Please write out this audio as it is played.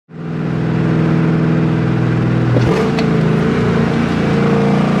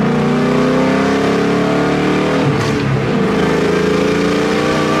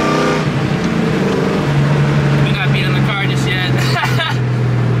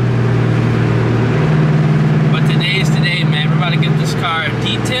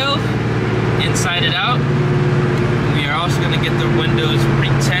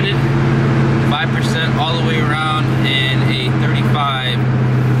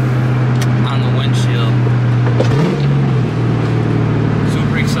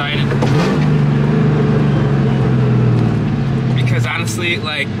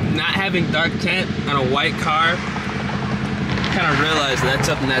like not having dark tint on a white car, kind of realized that's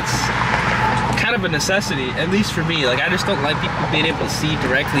something that's kind of a necessity, at least for me. Like, I just don't like people being able to see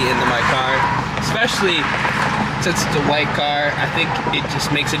directly into my car, especially since it's a white car. I think it just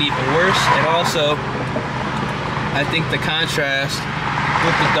makes it even worse. And also, I think the contrast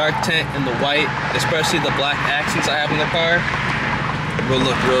with the dark tint and the white, especially the black accents I have in the car, will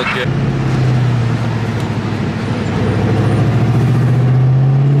look real good.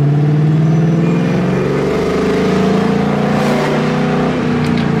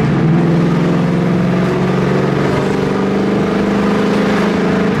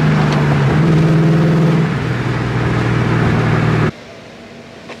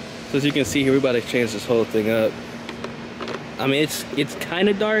 So as you can see here, we're about to change this whole thing up. I mean, it's kind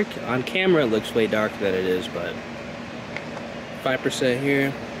of dark. On camera, it looks way darker than it is, but 5%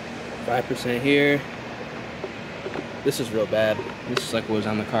 here, 5% here. This is real bad. This is like what was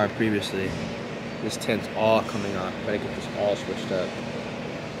on the car previously. This tint's all coming off. Gotta get this all switched up.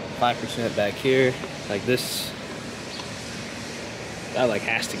 5% back here, like this. That like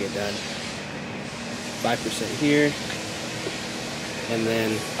has to get done. 5% here. And then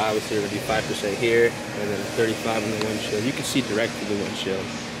obviously there would be 5% here, and then 35 on the windshield. You can see direct through the windshield.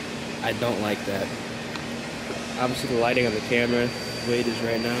 I don't like that. Obviously the lighting on the camera, the way it is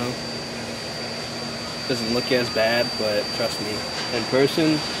right now, doesn't look as bad, but trust me, in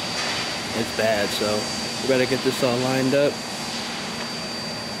person, it's bad. So we better get this all lined up.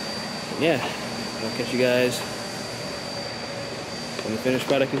 And yeah, I'll catch you guys when the finished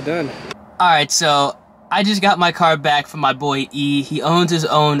product is done. Alright, so I just got my car back from my boy E. He owns his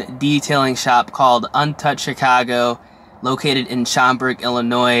own detailing shop called Untouched Chicago, located in Schaumburg,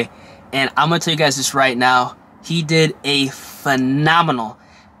 Illinois. And I'm going to tell you guys this right now. He did a phenomenal,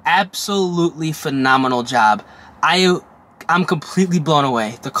 absolutely phenomenal job. I'm completely blown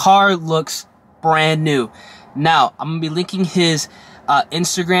away. The car looks brand new. Now, I'm going to be linking his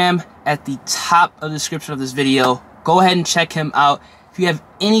Instagram at the top of the description of this video. Go ahead and check him out. If you have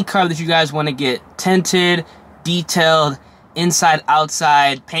any car that you guys want to get tinted, detailed, inside,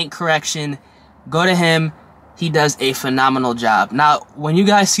 outside, paint correction, go to him. He does a phenomenal job. Now, when you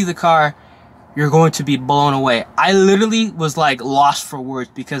guys see the car, you're going to be blown away. I literally was like lost for words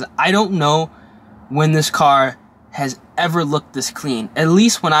because I don't know when this car has ever looked this clean. At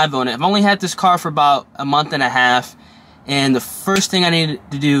least when I've owned it. I've only had this car for about a month and a half, and the first thing I needed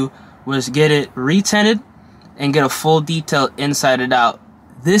to do was get it re-tinted and get a full detail inside and out.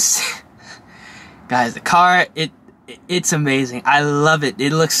 This, guys, the car, it's amazing. I love it.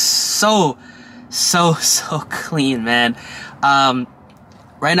 It looks so clean, man.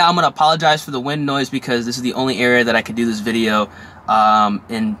 Right now I'm gonna apologize for the wind noise because this is the only area that I could do this video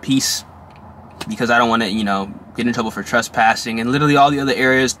in peace, because I don't want to, you know, get in trouble for trespassing, and literally all the other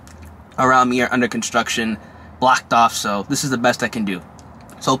areas around me are under construction, blocked off, so this is the best I can do.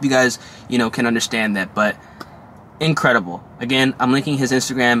 So hope you guys, you know, can understand that. But incredible. Again, I'm linking his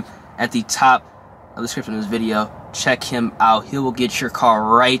Instagram at the top of the description of this video. Check him out. He will get your car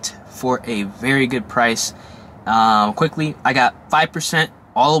right for a very good price. Quickly, I got 5%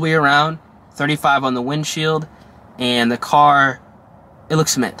 all the way around, 35 on the windshield, and the car, it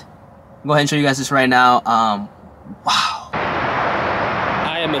looks mint. I'll go ahead and show you guys this right now. Wow.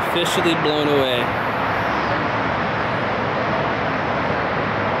 I am officially blown away.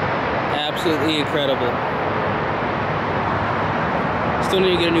 Absolutely incredible. Still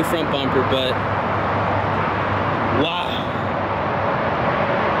need to get a new front bumper, but wow.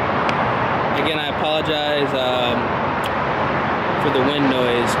 Again, I apologize for the wind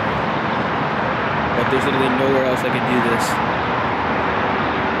noise, but there's literally nowhere else I could do this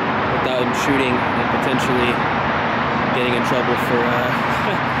without him shooting and potentially getting in trouble for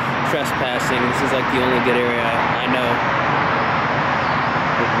trespassing. This is like the only good area I know.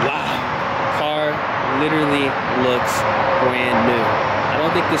 But wow, the car literally looks brand new. I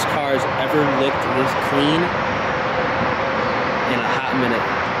don't think this car has ever looked this clean in a hot minute.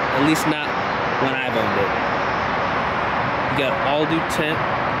 At least not when I've owned it. You got all new tint,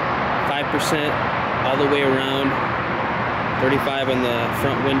 5% all the way around, 35 on the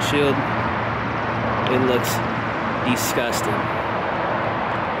front windshield. It looks disgusting.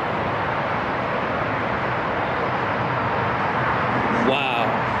 Wow.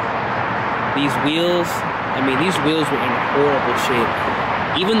 These wheels, I mean, these wheels were in horrible shape.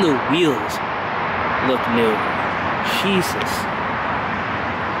 Even the wheels look new. Jesus.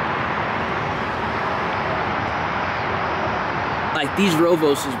 Like, these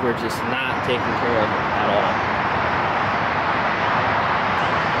Rovoses were just not taken care of at all.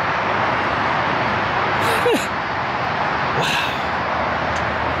 Wow.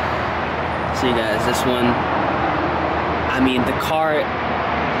 So you guys, this one, I mean, the car,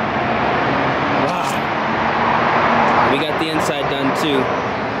 wow. We got the inside done too.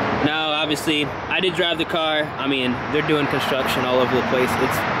 Now, obviously, I did drive the car. I mean, they're doing construction all over the place.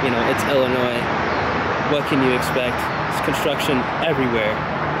 It's, you know, it's Illinois. What can you expect? It's construction everywhere,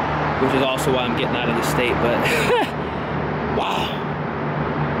 which is also why I'm getting out of the state, but wow.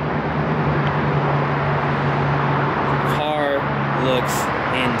 Car looks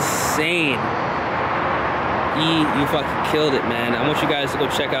insane. You fucking killed it, man. I want you guys to go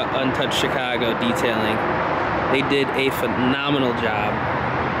check out Untouched Chicago Detailing. They did a phenomenal job.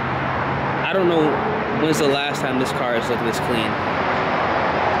 I don't know when's the last time this car has looked this clean.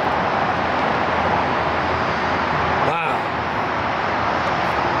 Wow.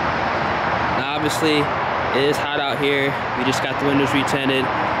 Now obviously, it is hot out here. We just got the windows retinted.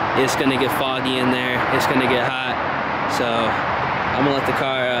 It's gonna get foggy in there. It's gonna get hot. So I'm gonna let the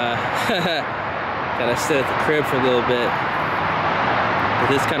car gotta sit at the crib for a little bit.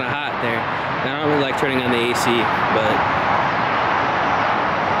 But it's kinda hot there. And I don't really like turning on the AC, but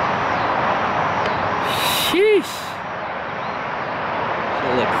sheesh.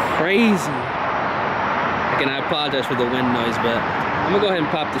 It'll look crazy. Again, I apologize for the wind noise, but I'm gonna go ahead and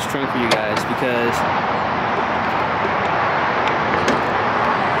pop this trunk for you guys because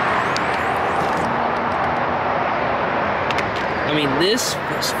I mean, this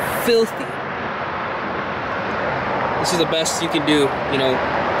was filthy. This is the best you can do. You know,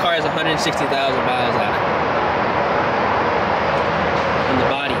 the car has 160,000 miles on it. On the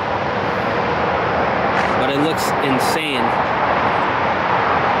body. But it looks insane.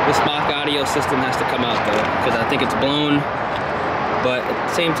 This mock audio system has to come out though, because I think it's blown. But at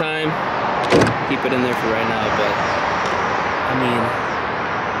the same time, keep it in there for right now. But, I mean,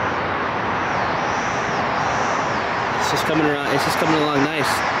 it's just coming around, it's just coming along nice.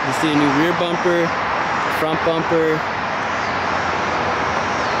 You see a new rear bumper, front bumper,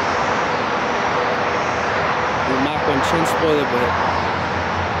 the Mach 1 chin spoiler, but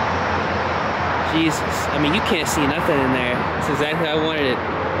Jesus, I mean, you can't see nothing in there. That's exactly how I wanted it.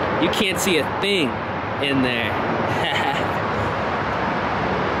 You can't see a thing in there.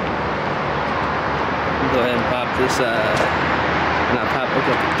 Go ahead and pop this,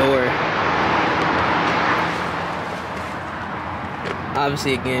 open up the door.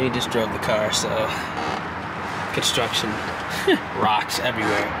 Obviously, again, we just drove the car, so construction rocks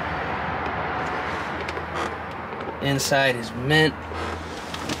everywhere. Inside is mint.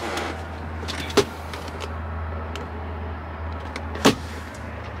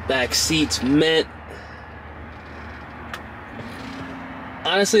 Back seats mint.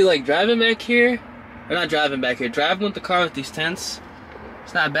 Honestly, like driving back here, or not driving back here, driving with the car with these tints,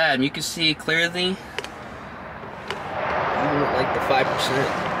 it's not bad. I mean, you can see clearly. Like the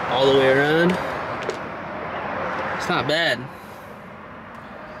 5% all the way around. It's not bad.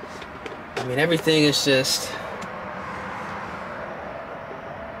 I mean, everything is just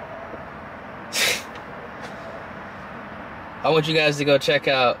I want you guys to go check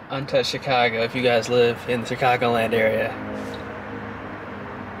out Untouched Chicago if you guys live in the Chicagoland area.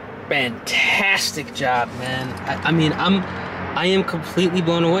 Fantastic job, man. I mean, I am completely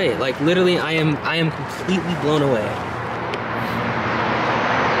blown away. Like literally, I am completely blown away.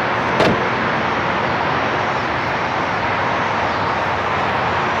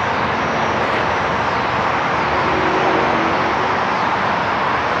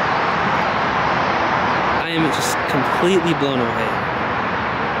 Just completely blown away.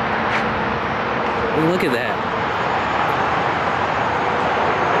 And look at that.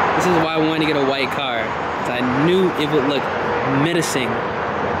 This is why I wanted to get a white car, because I knew it would look menacing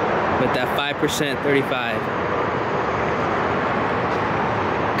with that 5% 35.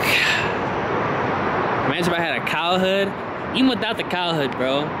 Imagine if I had a cowl hood. Even without the cowl hood,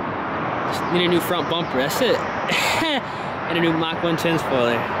 bro. Just need a new front bumper. That's it. And a new Mach 1 chin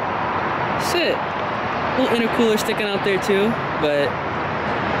spoiler. That's it. Little intercooler sticking out there too, but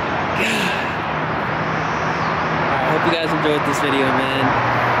I hope you guys enjoyed this video, man.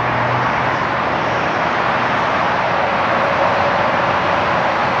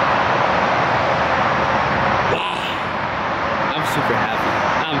 Wow, I'm super happy.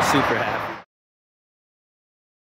 I'm super happy.